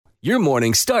Your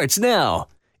morning starts now.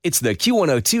 It's the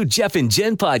Q102 Jeff and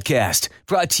Jen podcast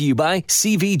brought to you by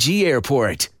CVG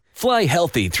Airport. Fly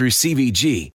healthy through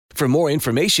CVG. For more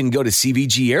information, go to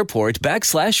CVG Airport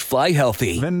 /fly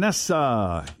healthy.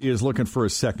 Vanessa is looking for a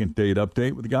second date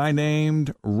update with a guy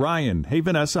named Ryan. Hey,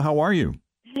 Vanessa, how are you?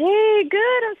 Hey,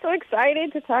 good. I'm so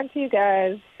excited to talk to you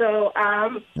guys. So,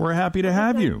 We're happy to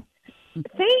have you.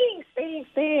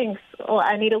 Thanks. Well,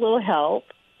 I need a little help.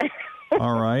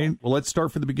 All right. Well, let's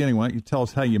start from the beginning. Why don't you tell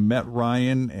us how you met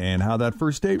Ryan and how that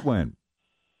first date went?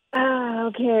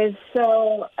 Okay,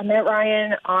 so I met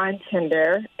Ryan on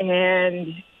Tinder, and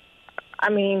I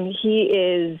mean, he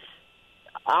is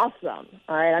awesome.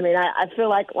 All right. I mean, I feel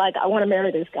like I want to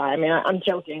marry this guy. I mean, I'm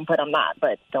joking, but I'm not.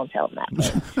 But don't tell him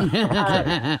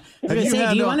that.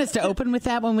 Do you want us to open with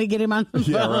that when we get him on the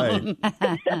phone?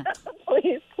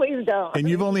 Right. Please don't. And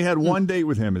you've only had one date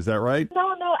with him, is that right? No.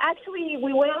 Actually,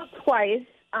 we went out twice.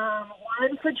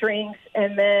 One for drinks,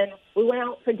 and then we went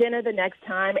out for dinner the next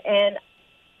time. And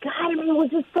God, I mean, it was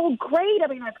just so great. I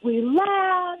mean, like, we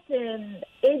laughed, and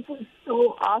it was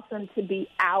so awesome to be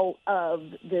out of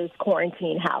this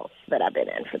quarantine house that I've been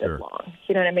in for this long.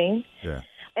 You know what I mean? Yeah.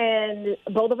 And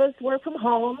both of us work from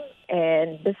home,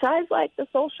 and besides, like, the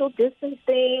social distance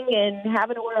thing and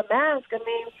having to wear a mask, I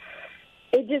mean,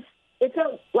 it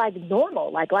felt like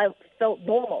normal. Like, life felt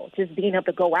normal, just being able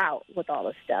to go out with all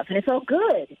this stuff, and it felt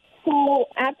good. So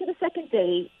after the second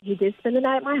date, he did spend the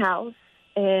night at my house.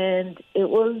 And it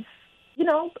was, you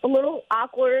know, a little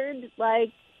awkward,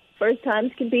 like first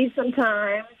times can be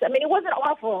sometimes. I mean, it wasn't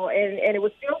awful, and it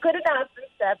was still good enough and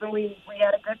stuff, and we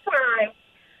had a good time.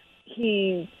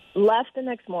 He left the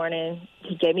next morning.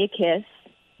 He gave me a kiss.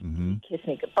 Mm-hmm. He kissed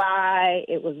me goodbye.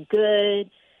 It was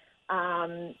good.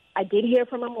 I did hear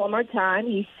from him one more time.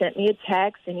 He sent me a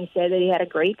text, and he said that he had a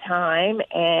great time,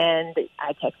 and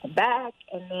I texted him back,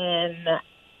 and then,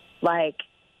 like,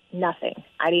 nothing.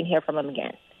 I didn't hear from him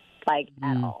again,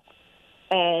 at all.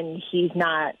 And he's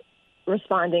not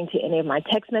responding to any of my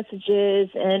text messages,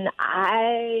 and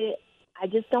I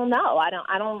just don't know. I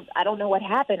don't know what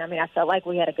happened. I mean, I felt like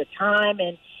we had a good time,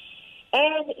 and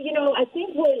you know, I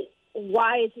think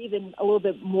why it's even a little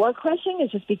bit more crushing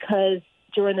is just because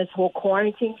during this whole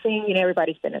quarantine thing, you know,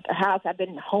 everybody's been at their house. I've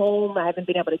been home. I haven't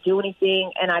been able to do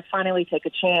anything, and I finally take a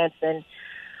chance, and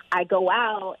I go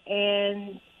out,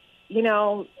 and you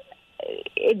know,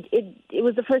 it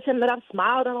was the first time that I've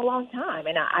smiled in a long time,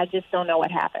 and I just don't know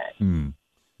what happened.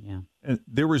 Yeah. And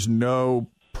there was no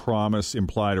promise,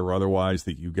 implied or otherwise,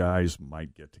 that you guys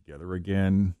might get together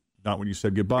again? Not when you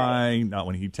said goodbye, not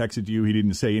when he texted you. He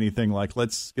didn't say anything like,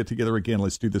 let's get together again,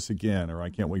 let's do this again, or I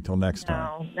can't wait till next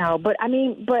time. No. But I'm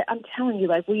telling you,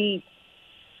 like, the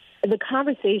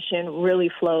conversation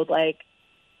really flowed. Like,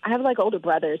 I have, like, older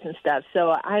brothers and stuff,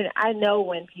 so I know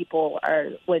when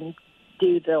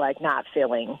dudes are, like, not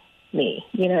feeling me,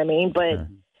 you know what I mean? But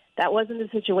that wasn't the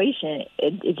situation.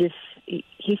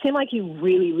 He seemed like he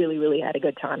really, really, really had a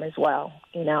good time as well,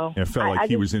 you know? It felt like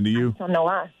he was into you? I don't know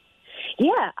why.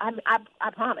 Yeah, I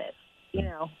promise, you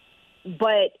know.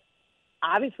 But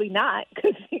obviously not,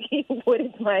 because he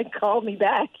wouldn't, like, call me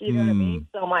back, you know what I mean?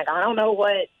 So I'm like, I don't know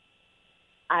what.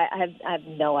 I have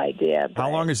no idea. But, how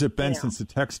long has it been since the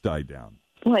text died down?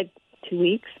 Like 2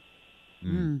 weeks.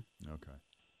 Okay.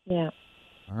 Yeah.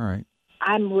 All right.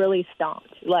 I'm really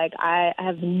stumped. Like, I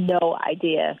have no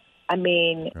idea. I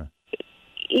mean,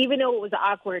 even though it was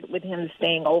awkward with him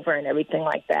staying over and everything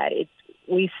like that,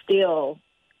 we still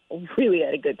really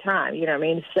had a good time. You know what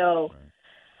I mean? So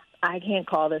I can't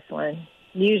call this one.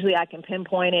 Usually I can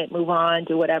pinpoint it, move on,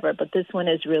 do whatever, but this one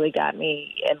has really got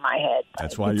me in my head.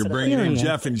 That's why you're bringing in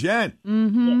Jeff and Jen.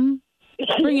 Mm-hmm.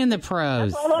 Bring in the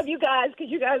pros. I love you guys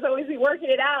because you guys always be working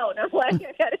it out. I'm like,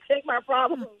 I got to take my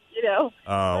problems, you know.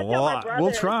 Well,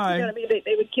 we'll try. You know what I mean?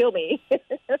 They would kill me.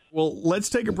 Well, let's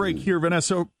take a break here,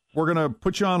 Vanessa. We're going to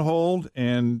put you on hold,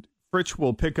 and Fritch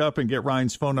will pick up and get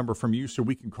Ryan's phone number from you so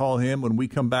we can call him when we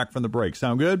come back from the break.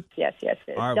 Sound good? Yes. All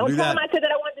right, Don't we'll tell him I said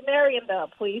that I wanted to marry him, though,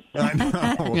 please. I know.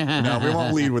 No, we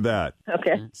won't lead with that.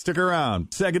 Okay. Stick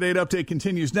around. Second date update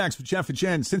continues next with Jeff and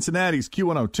Jen, Cincinnati's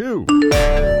Q102.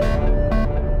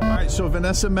 All right, so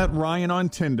Vanessa met Ryan on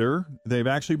Tinder. They've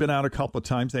actually been out a couple of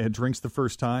times. They had drinks the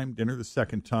first time, dinner the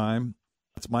second time.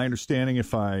 It's my understanding,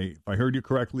 if I heard you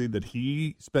correctly, that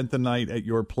he spent the night at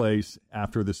your place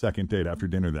after the second date, after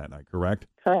dinner that night, correct?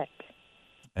 Correct.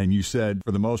 And you said,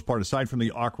 for the most part, aside from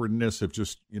the awkwardness of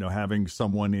just, you know, having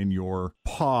someone in your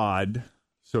pod,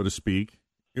 so to speak,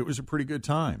 it was a pretty good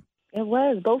time. It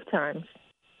was, both times.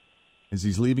 As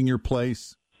he's leaving your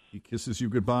place, he kisses you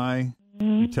goodbye.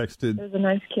 Mm-hmm. He texted. It was a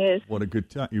nice kiss. What a good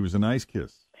time. It was a nice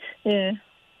kiss. Yeah.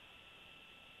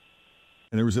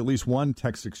 And there was at least one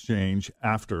text exchange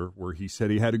after where he said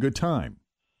he had a good time.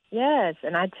 Yes,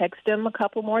 and I texted him a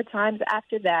couple more times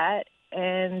after that,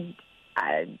 and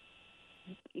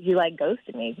he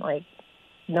ghosted me,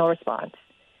 no response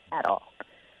at all.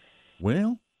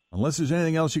 Well, unless there's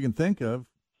anything else you can think of.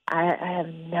 I have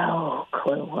no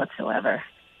clue whatsoever.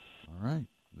 All right,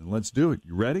 then let's do it.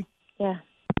 You ready? Yeah.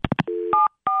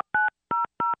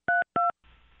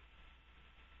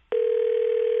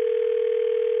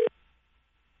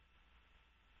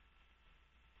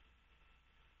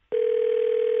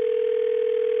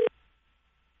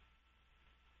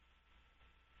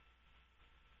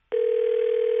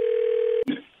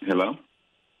 Hello?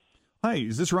 Hi,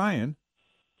 is this Ryan?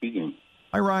 Speaking.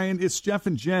 Hi, Ryan. It's Jeff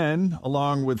and Jen,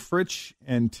 along with Fritch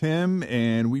and Tim,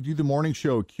 and we do the morning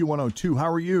show at Q102.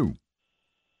 How are you?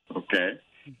 Okay.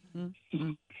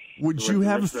 Would you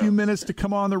have a few minutes to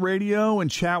come on the radio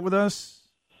and chat with us?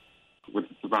 What's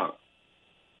it about?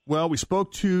 Well, we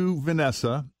spoke to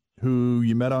Vanessa, who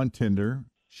you met on Tinder.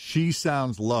 She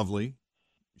sounds lovely.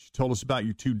 She told us about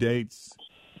your 2 dates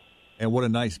and what a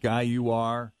nice guy you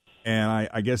are. And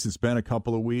I guess it's been a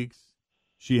couple of weeks.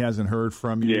 She hasn't heard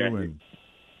from you. Yeah. And,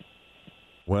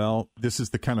 well, this is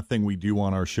the kind of thing we do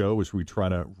on our show is we try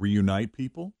to reunite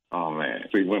people. Oh, man.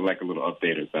 So you want like a little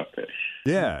update or something?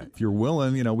 Yeah. If you're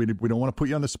willing, we don't want to put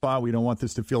you on the spot. We don't want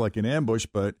this to feel like an ambush,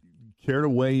 but care to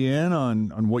weigh in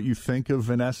on what you think of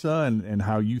Vanessa and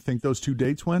how you think those 2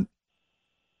 dates went?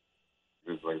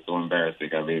 It's so embarrassing.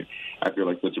 I mean, I feel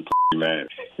like such a man.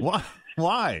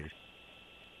 Why?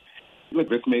 Look,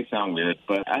 this may sound weird,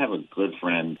 but I have a good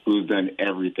friend who's done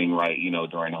everything right,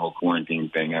 during the whole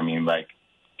quarantine thing. I mean,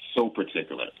 so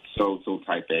particular, so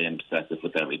type A and obsessive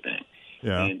with everything.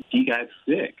 Yeah. And he got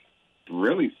sick,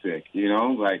 really sick,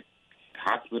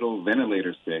 hospital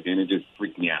ventilator sick, and it just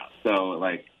freaked me out. So,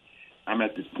 I'm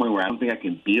at this point where I don't think I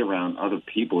can be around other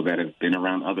people that have been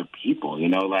around other people,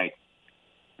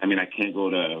 I can't go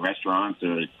to restaurants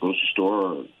or grocery store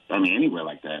or, anywhere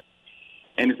like that.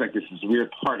 And it's like this weird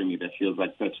part of me that feels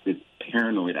like such this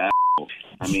paranoid asshole.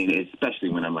 Especially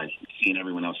when I'm seeing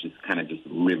everyone else just kind of just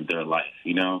live their life,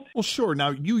 Well, sure.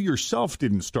 Now, you yourself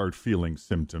didn't start feeling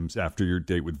symptoms after your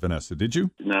date with Vanessa, did you?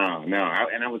 No.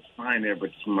 I was fine there,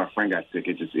 but just when my friend got sick,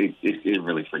 it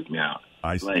really freaked me out.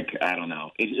 I see. I don't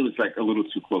know. It was a little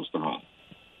too close to home.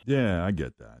 Yeah, I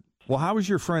get that. Well, how is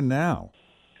your friend now?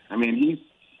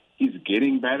 He's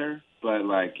getting better. But,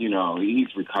 he's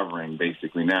recovering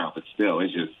basically now. But still,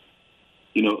 it's just,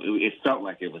 it felt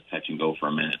like it was touch and go for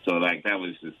a minute. So, that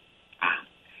was just,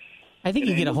 I think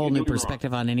you get a whole new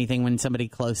perspective on anything when somebody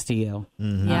close to you.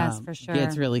 Mm-hmm. Yes, for sure.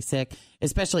 Gets really sick,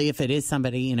 especially if it is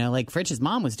somebody, like Fritch's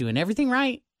mom was doing everything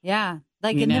right. Yeah.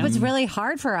 It was really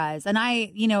hard for us. And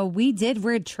we did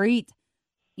retreat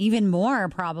even more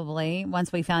probably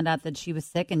once we found out that she was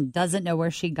sick and doesn't know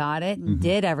where she got it and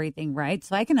did everything right.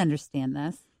 So I can understand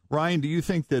this. Ryan, do you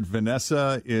think that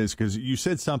Vanessa is, because you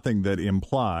said something that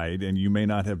implied, and you may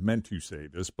not have meant to say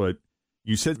this, but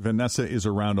you said Vanessa is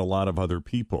around a lot of other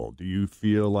people. Do you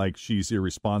feel like she's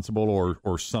irresponsible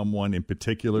or someone in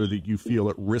particular that you feel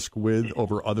at risk with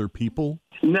over other people?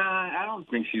 Nah, I don't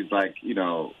think she's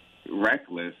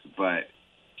reckless, but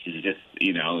she's just,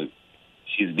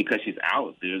 because she's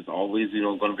out, there's always,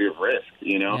 going to be a risk,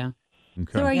 Yeah.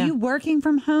 Okay. So are you working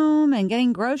from home and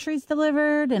getting groceries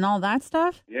delivered and all that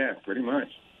stuff? Yeah, pretty much.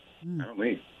 I don't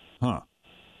leave. Huh.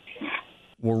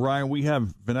 Well, Ryan, we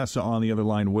have Vanessa on the other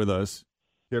line with us.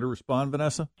 Care to respond,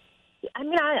 Vanessa?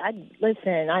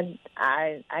 Listen,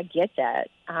 I get that.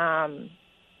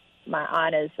 My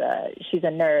aunt is, she's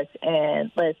a nurse, and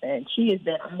listen, she has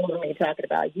been all over me talking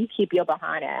about you keep your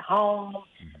behind at home,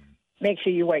 make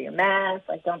sure you wear your mask,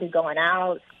 don't be going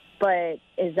out. But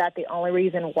is that the only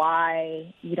reason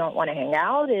why you don't want to hang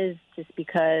out is just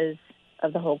because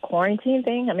of the whole quarantine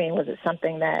thing? Was it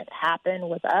something that happened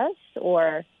with us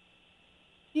or?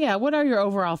 Yeah. What are your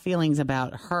overall feelings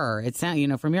about her? It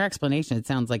sounds, from your explanation, it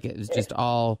sounds like it was just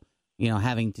all,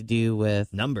 having to do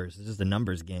with numbers. It's just a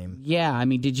numbers game. Yeah.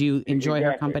 Did you enjoy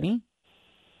her company?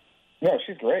 No,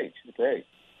 she's great. She's great.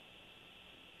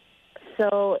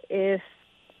 So if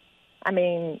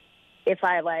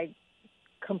I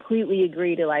completely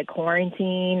agree to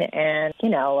quarantine and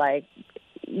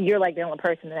you're the only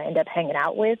person that I end up hanging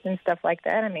out with and stuff like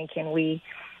that, can we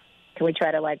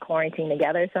try to quarantine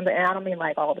together or something? And I don't mean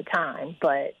all the time,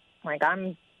 but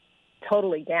I'm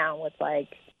totally down with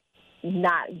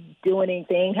not doing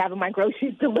anything, having my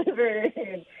groceries delivered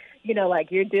and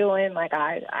you're doing.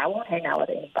 I won't hang out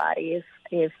with anybody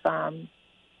if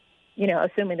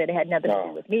assuming that it had nothing to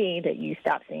do with me, that you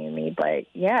stopped seeing me. But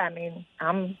yeah,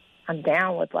 I'm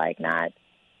down with not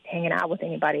hanging out with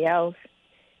anybody else.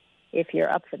 if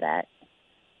you're up for that.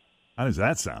 How does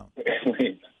that sound?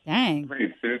 Dang.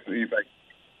 Wait, seriously, he's like,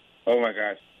 oh my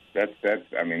gosh, that's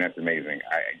amazing.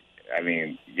 I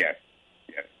mean, yes,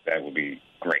 that would be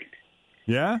great.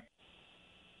 Yeah?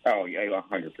 Oh yeah,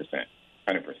 100%,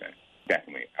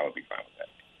 definitely, I would be fine with that.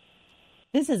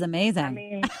 This is amazing. I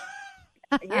mean,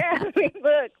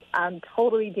 look, I'm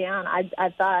totally down. I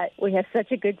thought we had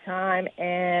such a good time,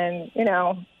 and,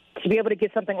 to be able to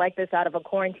get something like this out of a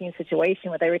quarantine situation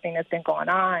with everything that's been going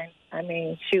on, I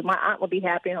mean, shoot, my aunt will be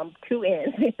happy on two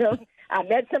ends, I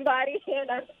met somebody and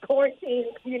I'm quarantined,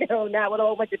 not with a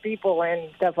whole bunch of people and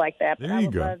stuff like that. But There I you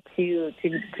would go. love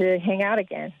to hang out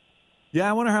again. Yeah,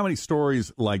 I wonder how many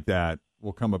stories like that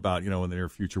will come about, in the near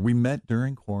future. We met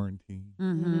during quarantine.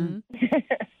 Mm-hmm.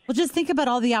 Well, just think about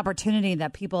all the opportunity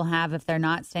that people have if they're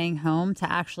not staying home to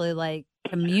actually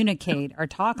communicate or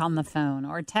talk on the phone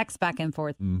or text back and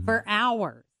forth for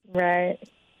hours. Right.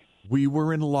 We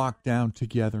were in lockdown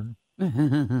together.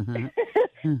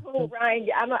 Oh, Ryan,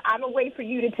 I'm gonna wait for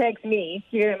you to text me.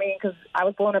 You know what I mean? Because I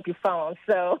was blowing up your phone,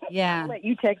 so Yeah. I'll let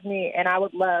you text me, and I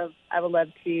would love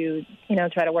to,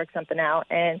 try to work something out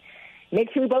and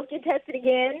make sure we both get tested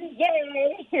again.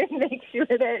 Yay! Make sure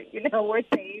that we're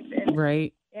safe. And,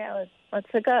 Right. Yeah, let's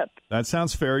hook up. That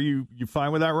sounds fair. You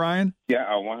fine with that, Ryan? Yeah,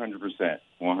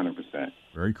 100%.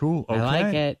 Very cool. Okay. I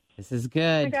like it. This is Oh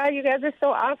my good. God, you guys are so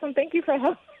awesome. Thank you for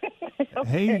helping.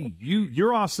 Hey,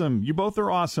 you're awesome. You both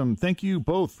are awesome. Thank you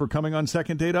both for coming on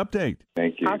Second Date Update.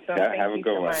 Thank you. Awesome. Have Thank a you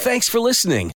good so one. much. Thanks for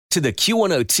listening to the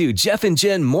Q102 Jeff and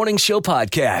Jen Morning Show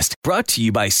podcast, brought to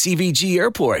you by CVG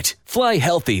Airport. Fly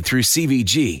healthy through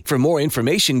CVG. For more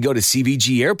information, go to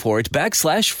CVG Airport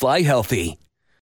 /fly healthy.